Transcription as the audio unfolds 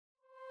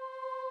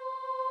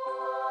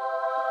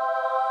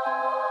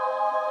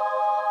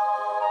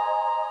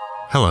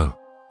Hello,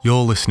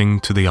 you're listening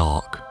to The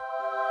Ark,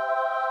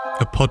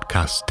 a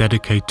podcast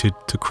dedicated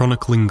to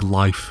chronicling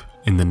life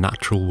in the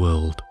natural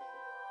world.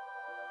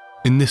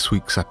 In this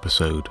week's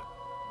episode,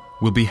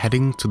 we'll be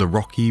heading to the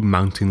rocky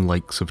mountain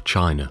lakes of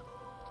China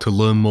to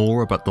learn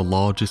more about the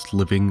largest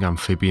living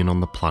amphibian on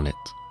the planet,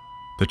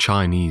 the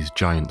Chinese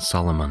Giant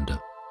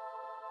Salamander.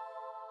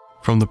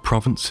 From the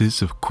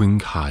provinces of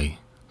Qinghai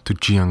to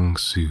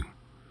Jiangsu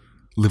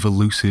live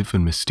elusive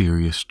and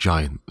mysterious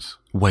giants,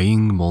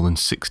 weighing more than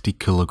 60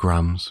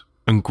 kilograms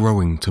and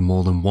growing to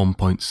more than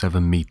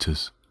 1.7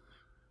 meters.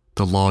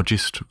 The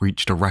largest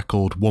reached a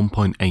record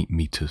 1.8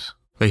 meters.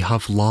 They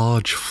have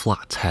large,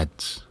 flat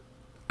heads,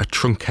 a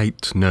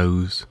truncate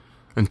nose,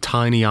 and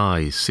tiny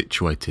eyes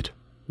situated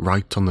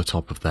right on the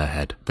top of their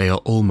head. They are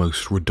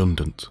almost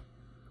redundant,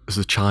 as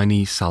the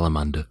Chinese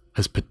salamander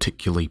has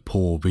particularly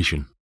poor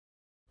vision.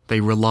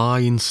 They rely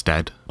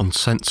instead on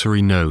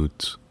sensory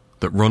nodes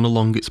that run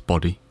along its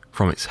body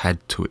from its head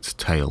to its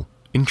tail.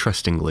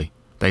 Interestingly,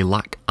 they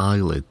lack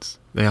eyelids.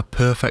 They are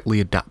perfectly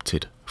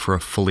adapted for a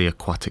fully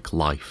aquatic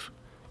life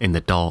in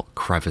the dark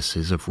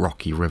crevices of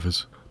rocky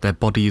rivers. Their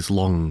body is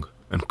long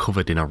and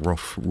covered in a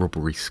rough,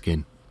 rubbery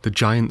skin. The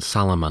giant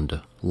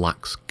salamander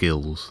lacks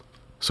gills,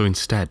 so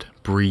instead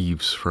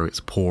breathes through its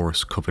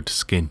porous covered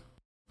skin.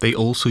 They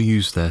also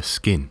use their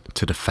skin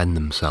to defend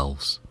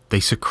themselves. They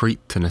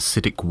secrete an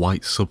acidic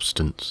white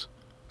substance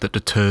that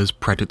deters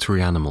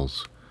predatory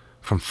animals,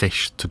 from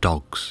fish to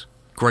dogs.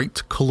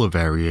 Great colour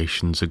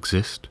variations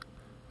exist.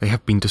 They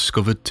have been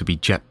discovered to be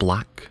jet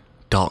black,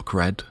 dark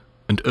red,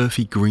 and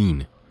earthy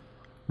green.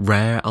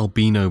 Rare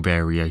albino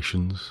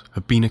variations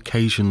have been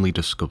occasionally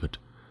discovered,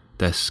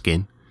 their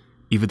skin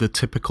either the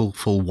typical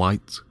full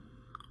white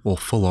or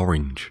full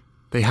orange.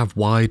 They have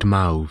wide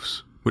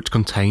mouths, which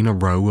contain a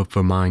row of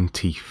vermine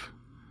teeth,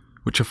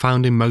 which are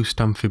found in most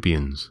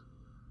amphibians.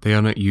 They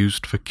are not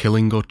used for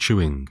killing or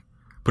chewing,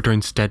 but are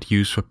instead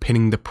used for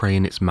pinning the prey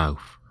in its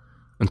mouth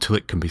until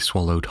it can be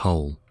swallowed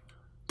whole.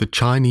 The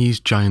Chinese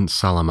giant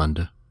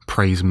salamander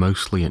preys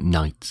mostly at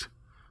night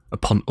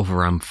upon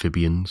other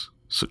amphibians,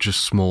 such as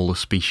smaller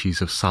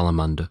species of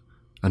salamander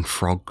and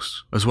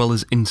frogs, as well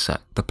as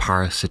insect, the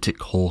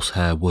parasitic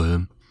horsehair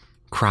worm,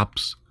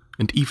 crabs,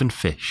 and even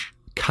fish.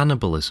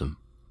 Cannibalism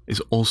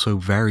is also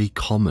very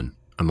common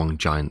among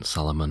giant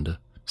salamander,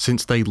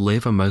 since they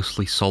live a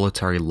mostly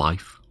solitary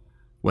life.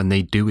 When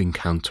they do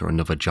encounter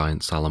another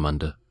giant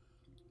salamander,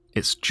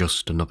 it's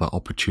just another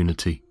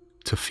opportunity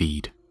to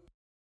feed.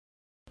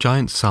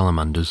 Giant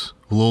salamanders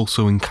will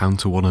also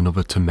encounter one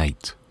another to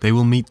mate. They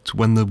will meet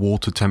when the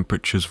water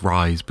temperatures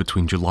rise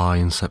between July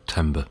and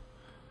September.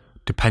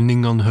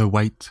 Depending on her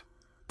weight,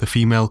 the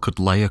female could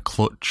lay a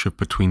clutch of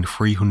between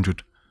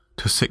 300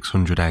 to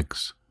 600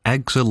 eggs.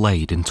 Eggs are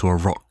laid into a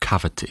rock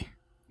cavity,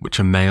 which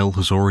a male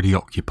has already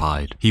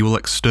occupied. He will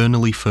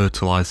externally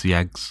fertilise the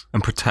eggs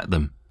and protect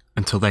them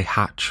until they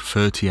hatch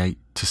 38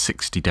 to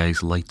 60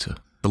 days later.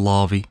 The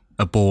larvae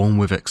are born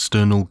with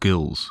external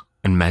gills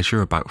and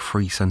measure about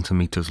 3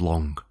 centimeters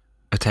long.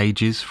 At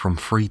ages from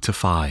 3 to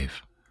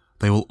 5,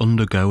 they will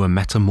undergo a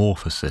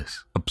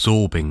metamorphosis,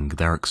 absorbing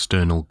their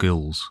external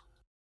gills.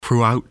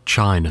 Throughout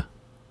China,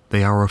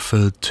 they are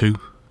referred to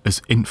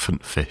as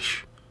infant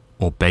fish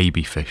or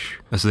baby fish,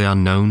 as they are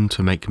known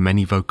to make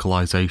many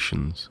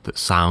vocalizations that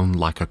sound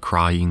like a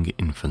crying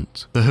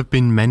infant. There have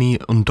been many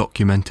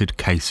undocumented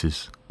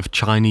cases of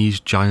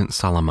Chinese giant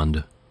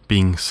salamander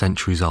being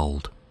centuries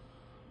old.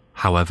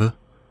 However,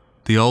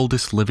 the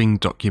oldest living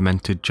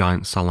documented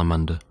giant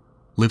salamander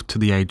lived to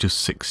the age of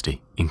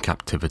 60 in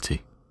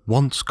captivity.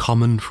 Once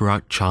common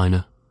throughout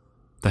China,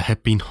 they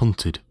have been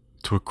hunted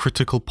to a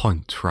critical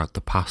point throughout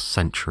the past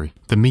century.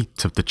 The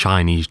meat of the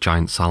Chinese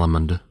giant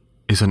salamander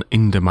is an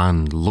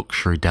in-demand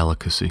luxury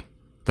delicacy.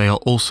 They are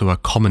also a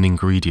common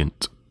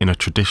ingredient in a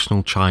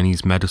traditional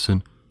Chinese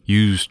medicine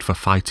used for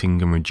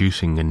fighting and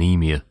reducing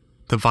anemia.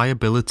 The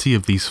viability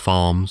of these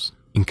farms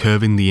in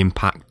curbing the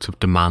impact of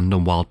demand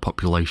on wild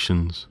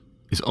populations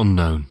is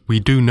unknown. We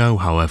do know,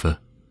 however,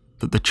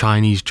 that the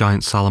Chinese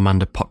giant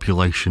salamander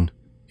population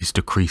is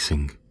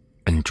decreasing,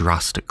 and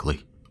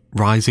drastically.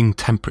 Rising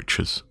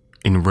temperatures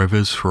in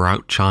rivers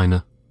throughout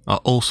China are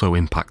also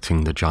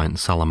impacting the giant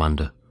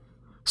salamander.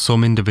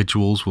 Some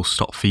individuals will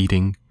stop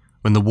feeding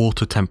when the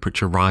water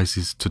temperature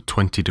rises to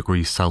 20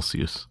 degrees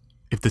Celsius.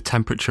 If the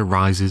temperature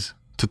rises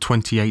to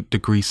 28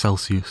 degrees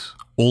Celsius,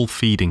 all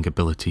feeding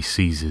ability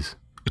ceases.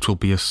 It will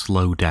be a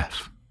slow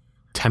death.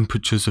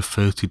 Temperatures of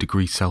 30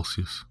 degrees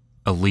Celsius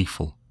are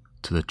lethal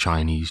to the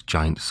Chinese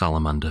giant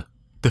salamander.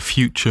 The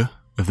future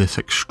of this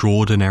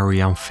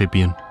extraordinary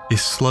amphibian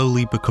is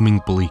slowly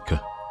becoming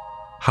bleaker.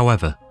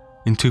 However,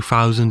 in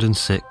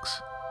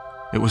 2006,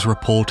 it was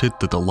reported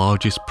that the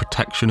largest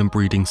protection and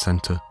breeding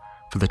centre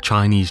for the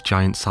Chinese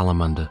giant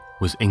salamander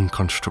was in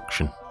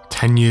construction.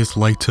 10 years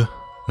later,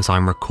 as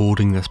I'm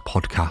recording this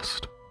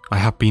podcast, I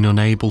have been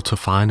unable to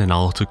find an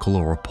article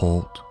or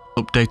report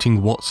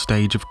updating what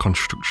stage of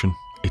construction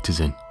it is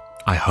in.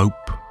 I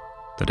hope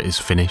that it is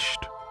finished,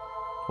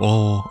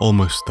 or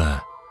almost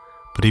there,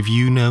 but if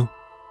you know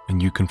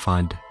and you can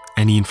find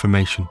any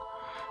information,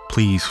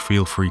 please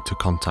feel free to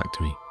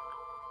contact me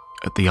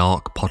at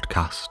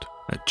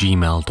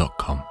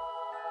thearkpodcast@gmail.com.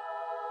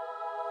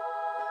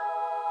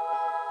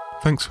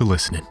 Thanks for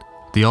listening.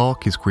 The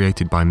Ark is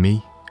created by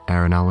me,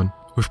 Aaron Allen,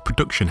 with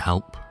production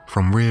help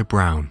from Rhea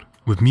Brown,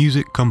 with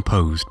music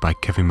composed by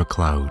Kevin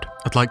MacLeod.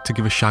 I'd like to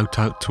give a shout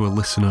out to a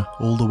listener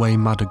all the way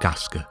in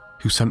Madagascar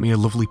who sent me a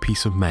lovely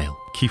piece of mail,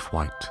 Keith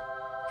White.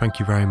 Thank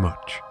you very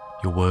much.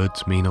 Your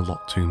words mean a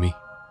lot to me.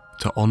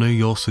 To honour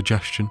your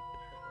suggestion,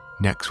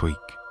 next week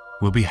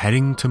we'll be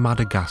heading to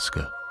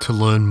Madagascar to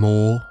learn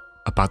more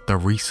about the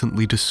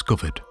recently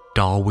discovered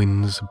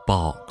Darwin's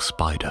bark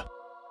spider.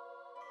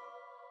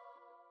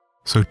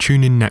 So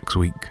tune in next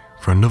week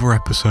for another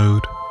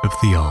episode of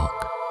The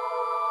Ark.